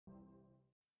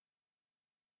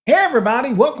Hey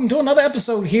everybody, welcome to another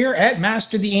episode here at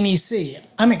Master the NEC.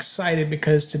 I'm excited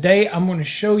because today I'm going to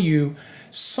show you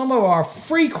some of our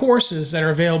free courses that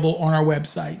are available on our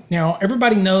website. Now,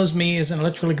 everybody knows me as an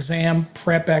electrical exam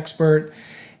prep expert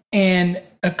and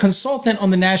a consultant on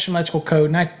the National Electrical Code,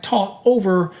 and I taught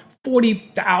over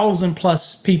 40,000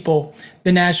 plus people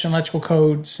the National Electrical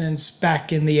Code since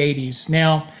back in the 80s.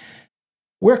 Now,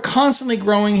 we're constantly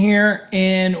growing here,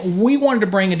 and we wanted to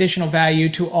bring additional value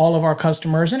to all of our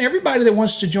customers and everybody that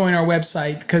wants to join our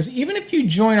website, because even if you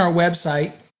join our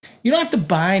website, you don't have to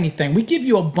buy anything. We give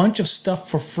you a bunch of stuff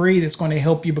for free that's going to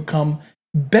help you become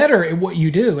better at what you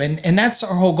do. And that's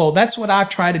our whole goal. That's what I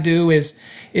try to do is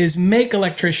make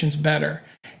electricians better.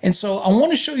 And so I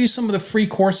want to show you some of the free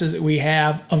courses that we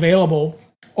have available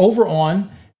over on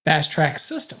Fast Track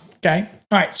System. Okay.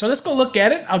 All right. So let's go look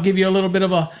at it. I'll give you a little bit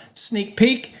of a sneak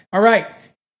peek. All right.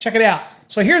 Check it out.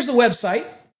 So here's the website.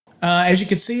 As you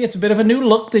can see, it's a bit of a new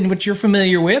look than what you're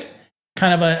familiar with.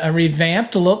 Kind of a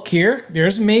revamped look here.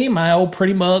 There's me, my old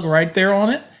pretty mug right there on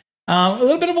it. A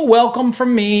little bit of a welcome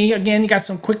from me. Again, you got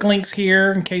some quick links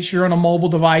here in case you're on a mobile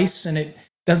device and it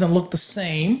doesn't look the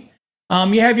same.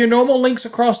 You have your normal links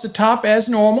across the top as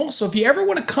normal. So if you ever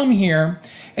want to come here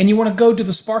and you want to go to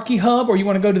the Sparky Hub or you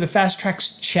want to go to the Fast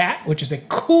Tracks chat, which is a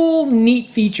cool,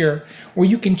 neat feature where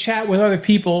you can chat with other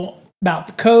people about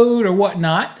the code or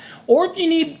whatnot, or if you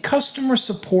need customer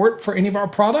support for any of our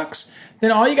products,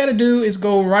 then all you got to do is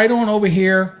go right on over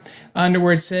here under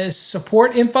where it says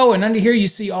support info, and under here you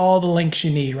see all the links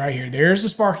you need right here. There's the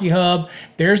Sparky Hub,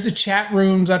 there's the chat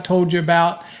rooms I told you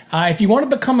about. If you want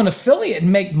to become an affiliate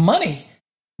and make money,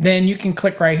 then you can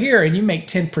click right here and you make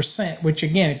 10%, which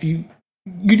again, if you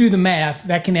do the math,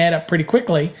 that can add up pretty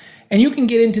quickly, and you can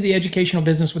get into the educational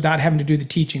business without having to do the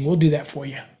teaching. We'll do that for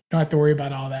you. Don't have to worry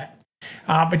about all that.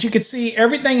 But you can see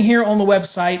everything here on the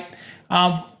website.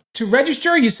 To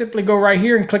register, you simply go right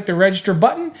here and click the register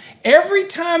button. Every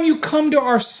time you come to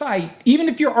our site, even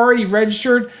if you're already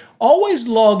registered, always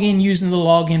log in using the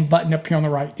login button up here on the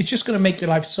right. It's just going to make your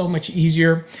life so much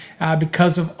easier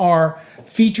because of our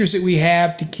features that we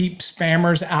have to keep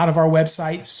spammers out of our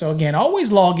websites. So again,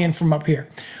 always log in from up here.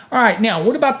 All right, now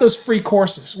what about those free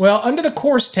courses? Well, under the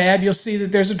course tab, you'll see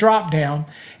that there's a drop down,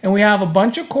 and we have a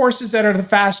bunch of courses that are the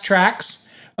fast tracks.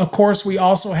 Of course, we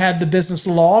also have the business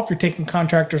law. If you're taking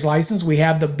contractor's license, we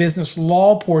have the business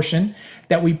law portion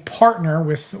that we partner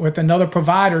with another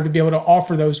provider to be able to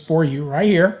offer those for you right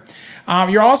here.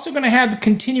 You're also going to have the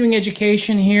continuing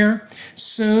education here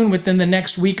soon within the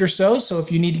next week or so. So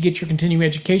if you need to get your continuing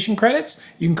education credits,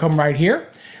 you can come right here.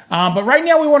 But right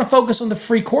now we want to focus on the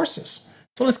free courses.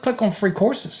 So let's click on free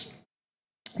courses.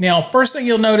 Now, first thing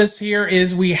you'll notice here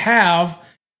is we have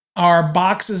our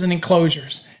boxes and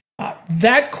enclosures.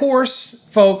 That course,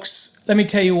 folks, let me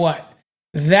tell you what,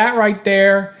 that right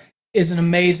there is an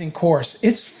amazing course.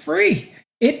 It's free.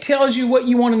 It tells you what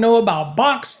you want to know about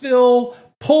box fill,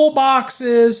 pull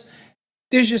boxes.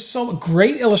 There's just so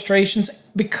great illustrations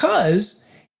because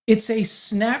it's a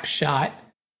snapshot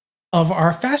of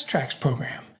our Fast Tracks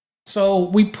program. So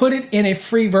we put it in a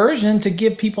free version to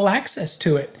give people access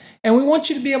to it. And we want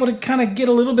you to be able to kind of get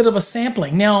a little bit of a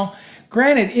sampling. Now,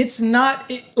 granted, it's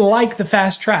not like the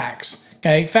Fast Tracks,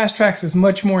 okay? Fast Tracks is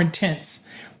much more intense,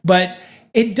 but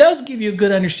it does give you a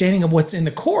good understanding of what's in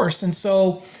the course. And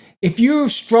so if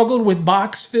you've struggled with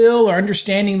box fill or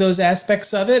understanding those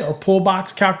aspects of it or pull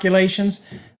box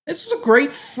calculations, this is a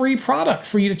great free product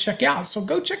for you to check out. So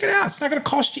go check it out. It's not going to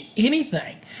cost you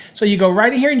anything. So you go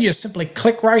right in here and you just simply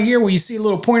click right here where you see a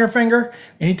little pointer finger.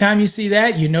 Anytime you see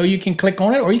that, you know you can click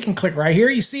on it, or you can click right here.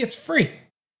 You see it's free,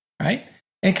 right?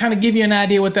 And kind of give you an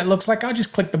idea what that looks like. I'll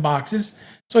just click the boxes.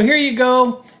 So here you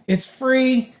go. It's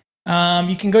free.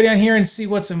 You can go down here and see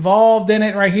what's involved in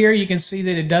it right here. You can see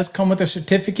that it does come with a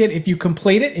certificate if you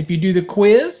complete it, if you do the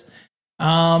quiz.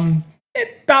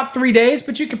 It's about 3 days,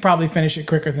 but you could probably finish it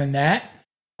quicker than that.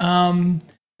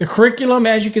 The curriculum,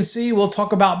 as you can see, we'll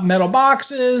talk about metal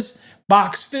boxes,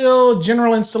 box fill,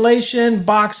 general installation,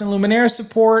 box and luminaire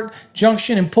support,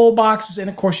 junction and pull boxes, and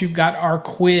of course you've got our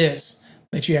quiz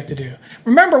that you have to do.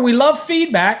 Remember, we love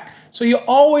feedback, so you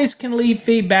always can leave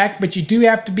feedback, but you do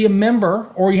have to be a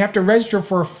member or you have to register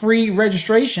for a free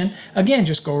registration. Again,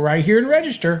 just go right here and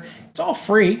register. It's all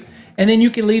free. And then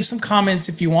you can leave some comments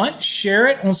if you want. Share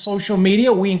it on social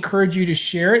media. We encourage you to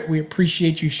share it. We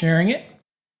appreciate you sharing it.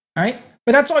 All right.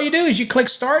 But that's all you do is you click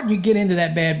start and you get into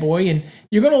that bad boy, and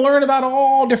you're going to learn about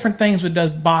all different things with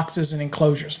does boxes and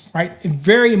enclosures, right? And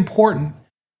very important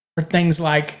for things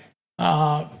like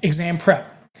exam prep.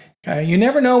 Okay, you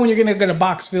never know when you're going to get a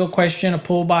box fill question, a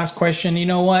pull box question. You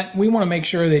know what? We want to make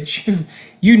sure that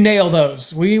you nail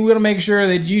those. We want to make sure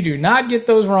that you do not get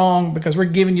those wrong because we're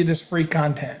giving you this free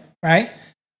content, right?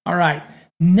 All right.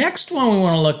 Next one we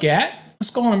want to look at, let's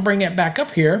go on and bring it back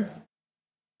up here,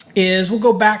 is we'll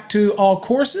go back to all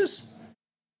courses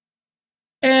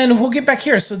and we'll get back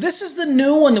here. So this is the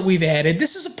new one that we've added.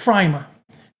 This is a primer,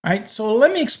 right? So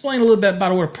let me explain a little bit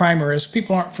about what a primer is.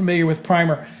 People aren't familiar with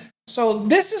primer. So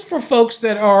this is for folks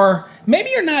that are, maybe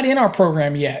you're not in our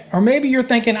program yet, or maybe you're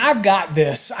thinking, I've got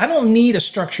this. I don't need a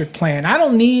structured plan. I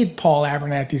don't need Paul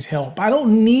Abernathy's help. I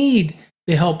don't need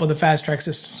the help of the Fast Track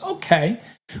systems. Okay,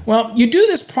 well, you do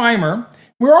this primer.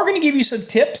 We're all going to give you some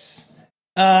tips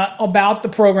about the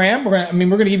program. We're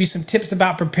going to give you some tips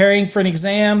about preparing for an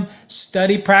exam,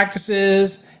 study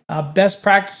practices, best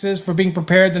practices for being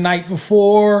prepared the night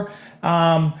before.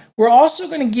 We're also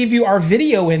going to give you our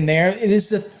video in there. It is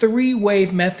the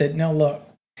 3-wave method. Now look,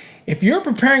 if you're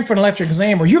preparing for an electric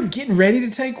exam or you're getting ready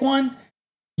to take one,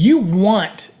 you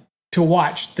want to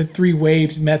watch the 3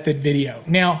 waves method video.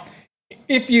 Now,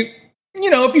 if you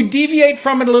deviate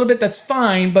from it a little bit, that's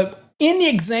fine. But in the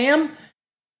exam,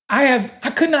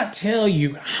 I could not tell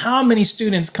you how many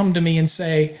students come to me and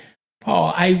say,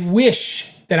 Paul, I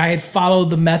wish that I had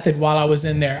followed the method while I was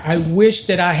in there. I wish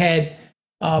that I had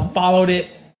followed it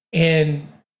and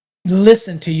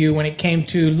listened to you when it came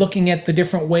to looking at the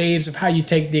different waves of how you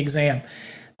take the exam.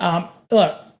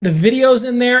 Look, the video's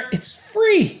in there. It's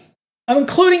free. I'm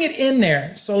including it in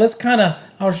there. So I'll just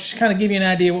kind of give you an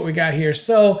idea what we got here.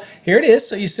 So here it is.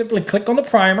 So you simply click on the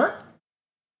primer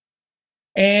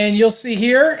and you'll see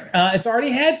here, it's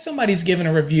already had somebody's given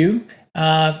a review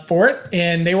for it,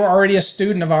 and they were already a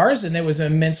student of ours and it was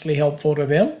immensely helpful to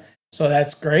them. So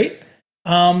that's great.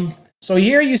 So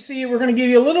here you see we're going to give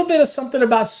you a little bit of something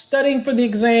about studying for the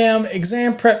exam,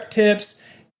 exam prep tips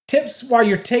while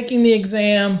you're taking the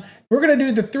exam. We're going to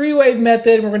do the 3-wave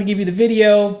method. We're going to give you the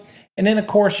video. And then, of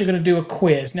course, you're going to do a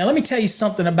quiz. Now, let me tell you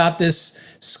something about this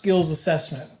skills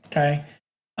assessment, okay?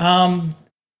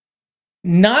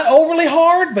 Not overly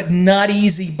hard, but not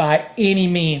easy by any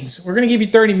means. We're going to give you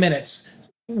 30 minutes.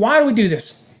 Why do we do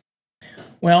this?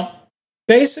 Well,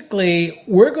 basically,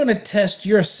 we're going to test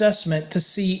your assessment to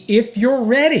see if you're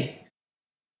ready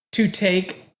to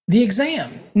take the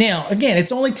exam. Now, again,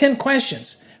 it's only 10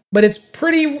 questions, but it's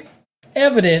pretty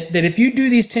evident that if you do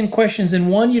these 10 questions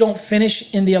and 1, you don't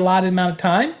finish in the allotted amount of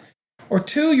time, or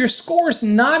 2, your score is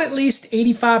not at least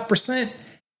 85%,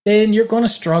 then you're going to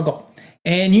struggle.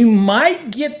 And you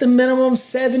might get the minimum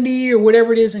 70 or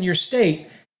whatever it is in your state,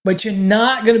 but you're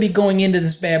not going to be going into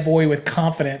this bad boy with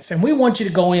confidence. And we want you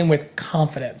to go in with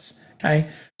confidence, okay?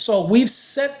 So we've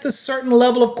set the certain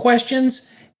level of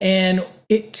questions, and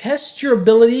it tests your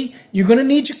ability. You're going to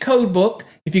need your code book.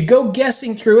 If you go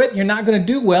guessing through it, you're not going to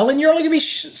do well, and you're only going to be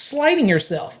sliding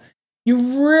yourself. You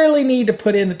really need to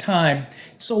put in the time.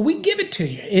 So we give it to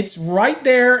you. It's right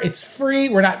there. It's free.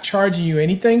 We're not charging you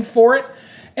anything for it.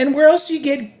 And where else do you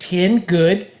get 10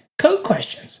 good code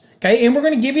questions? Okay, and we're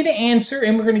going to give you the answer,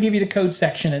 and we're going to give you the code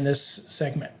section in this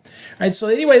segment. All right, so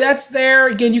anyway, that's there.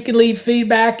 Again, you can leave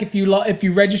feedback if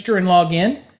you register and log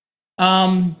in.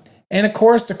 And of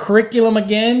course, the curriculum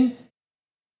again.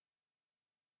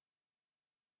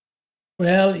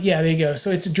 Well, yeah, there you go.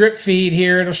 So it's a drip feed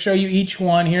here. It'll show you each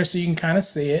one here so you can kind of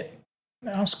see it.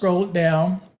 I'll scroll it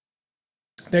down.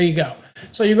 There you go.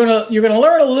 So you're gonna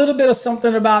learn a little bit of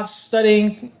something about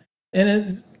studying and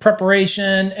its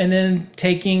preparation, and then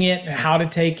taking it and how to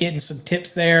take it and some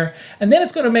tips there. And then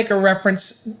it's going to make a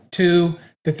reference to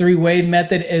the 3-wave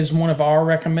method as one of our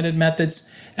recommended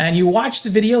methods. And you watch the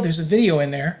video. There's a video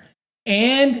in there.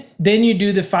 And then you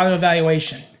do the final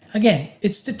evaluation. Again,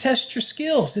 it's to test your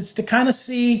skills. It's to kind of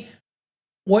see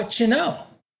what you know.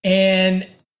 And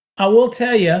I will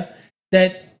tell you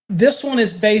that this one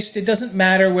is based, it doesn't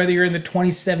matter whether you're in the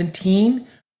 2017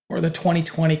 or the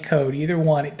 2020 code. Either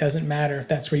one, it doesn't matter if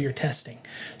that's where you're testing.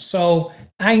 So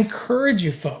I encourage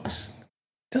you folks,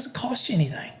 it doesn't cost you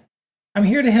anything. I'm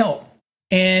here to help.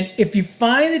 And if you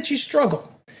find that you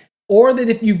struggle, or that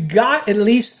if you've got at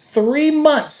least 3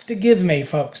 months to give me,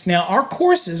 folks. Now, our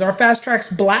courses, our Fast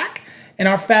Tracks Black and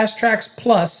our Fast Tracks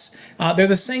Plus, they're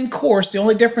the same course. The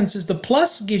only difference is the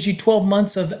Plus gives you 12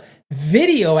 months of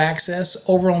video access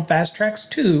over on Fast Tracks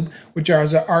Tube, which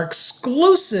is our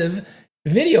exclusive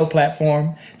video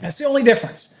platform. That's the only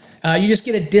difference. You just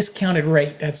get a discounted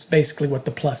rate. That's basically what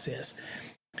the Plus is.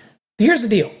 Here's the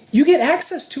deal. You get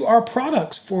access to our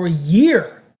products for a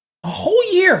year, a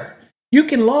whole year. You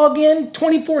can log in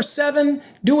 24/7,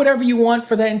 do whatever you want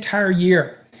for that entire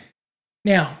year.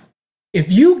 Now,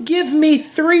 If you give me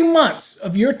 3 months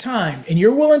of your time and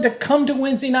you're willing to come to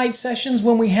Wednesday night sessions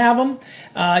when we have them,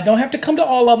 don't have to come to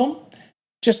all of them.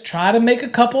 Just try to make a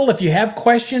couple. If you have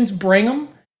questions, bring them.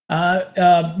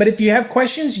 But if you have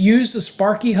questions, use the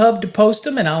Sparky Hub to post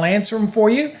them and I'll answer them for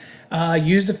you.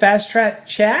 Use the Fast Track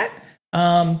chat.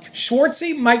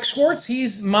 Schwartzy, Mike Schwartz,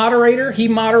 he's moderator. He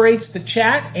moderates the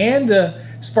chat and the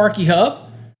Sparky Hub.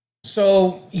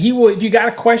 So he will, if you got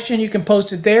a question, you can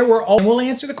post it there. And we'll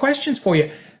answer the questions for you.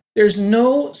 There's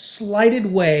no slighted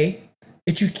way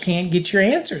that you can't get your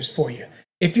answers for you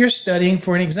if you're studying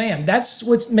for an exam. That's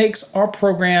what makes our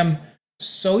program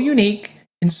so unique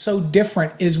and so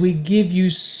different, is we give you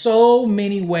so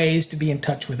many ways to be in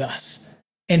touch with us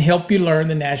and help you learn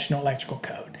the National Electrical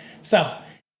Code. So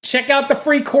check out the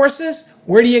free courses.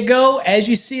 Where do you go? As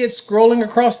you see it scrolling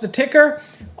across the ticker,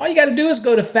 all you got to do is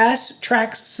go to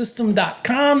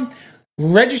fasttracksystem.com,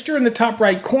 register in the top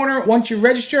right corner. Once you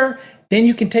register, then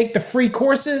you can take the free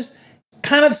courses,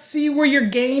 kind of see where your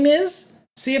game is,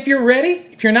 see if you're ready.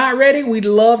 If you're not ready, we'd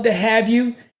love to have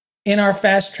you in our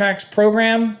Fast Tracks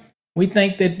program. We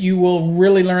think that you will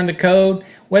really learn the code,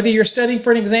 whether you're studying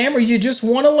for an exam or you just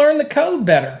want to learn the code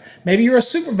better. Maybe you're a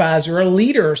supervisor, or a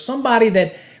leader, or somebody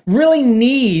that really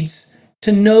needs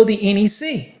to know the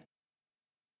NEC.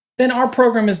 Then our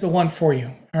program is the one for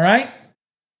you. All right?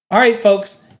 All right,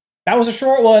 folks. That was a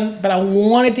short one, but I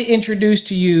wanted to introduce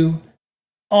to you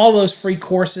all those free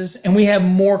courses, and we have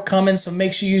more coming, so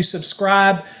make sure you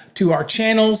subscribe to our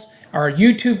channels, our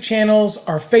YouTube channels,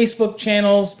 our Facebook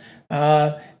channels.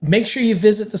 Make sure you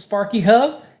visit the Sparky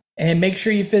Hub, and make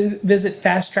sure you visit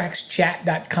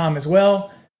fasttrackschat.com as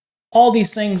well. All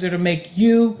these things are to make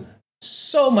you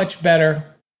so much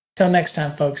better. Till next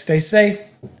time, folks, stay safe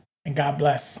and God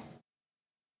bless.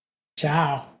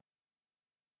 Ciao.